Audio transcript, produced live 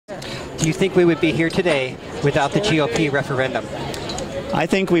Do you think we would be here today without the GOP referendum? I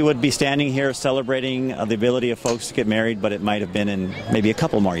think we would be standing here celebrating the ability of folks to get married, but it might have been in maybe a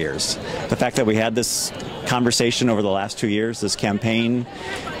couple more years. The fact that we had this conversation over the last 2 years, this campaign,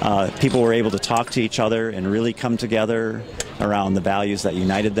 people were able to talk to each other and really come together around the values that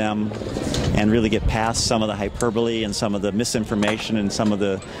united them and really get past some of the hyperbole and some of the misinformation and some of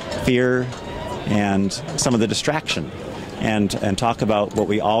the fear and some of the distraction and talk about what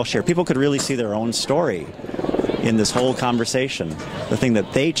we all share. People could really see their own story in this whole conversation, the thing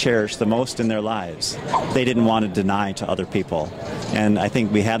that they cherish the most in their lives, they didn't want to deny to other people. And I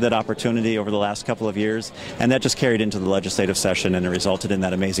think we had that opportunity over the last couple of years, and that just carried into the legislative session, and it resulted in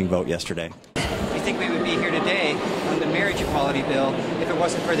that amazing vote yesterday. Do you think we would be here today on the marriage equality bill if it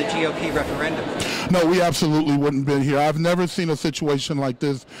wasn't for the GOP referendum? No, we absolutely wouldn't be here. I've never seen a situation like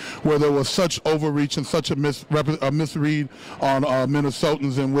this where there was such overreach and such a misread on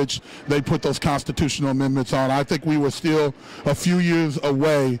Minnesotans in which they put those constitutional amendments on. I think we were still a few years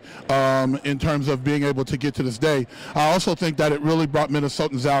away in terms of being able to get to this day. I also think that it really brought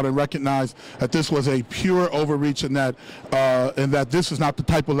Minnesotans out and recognized that this was a pure overreach and that this is not the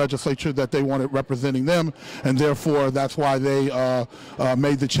type of legislature that they wanted representing them, and therefore that's why they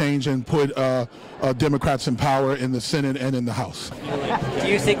made the change and put Democrats in power in the Senate and in the House. Do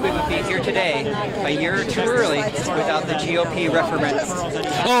you think we would be here today, a year or two early, without the GOP referendum?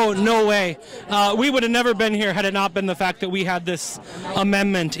 Oh, no way. We would have never been here had it not been the fact that we had this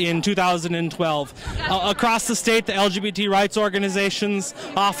amendment in 2012. Across the state, the LGBT rights organizations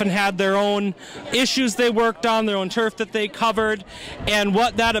often had their own issues they worked on, their own turf that they covered, and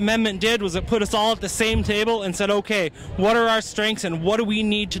what that amendment did was it put us all at the same table and said, okay, what are our strengths and what do we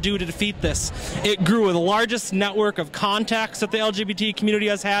need to do to defeat this? It grew the largest network of contacts that the LGBT community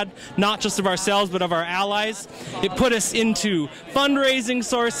has had, not just of ourselves but of our allies. It put us into fundraising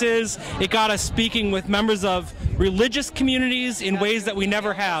sources. It got us speaking with members of religious communities in ways that we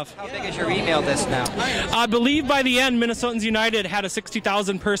never have. How big is your email list now? I believe by the end, Minnesotans United had a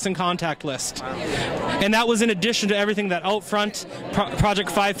 60,000 person contact list. Wow. And that was in addition to everything that Outfront, Project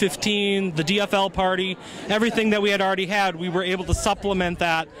 515, the DFL party, everything that we had already had. We were able to supplement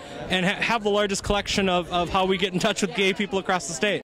that and have the largest collection of how we get in touch with gay people across the state.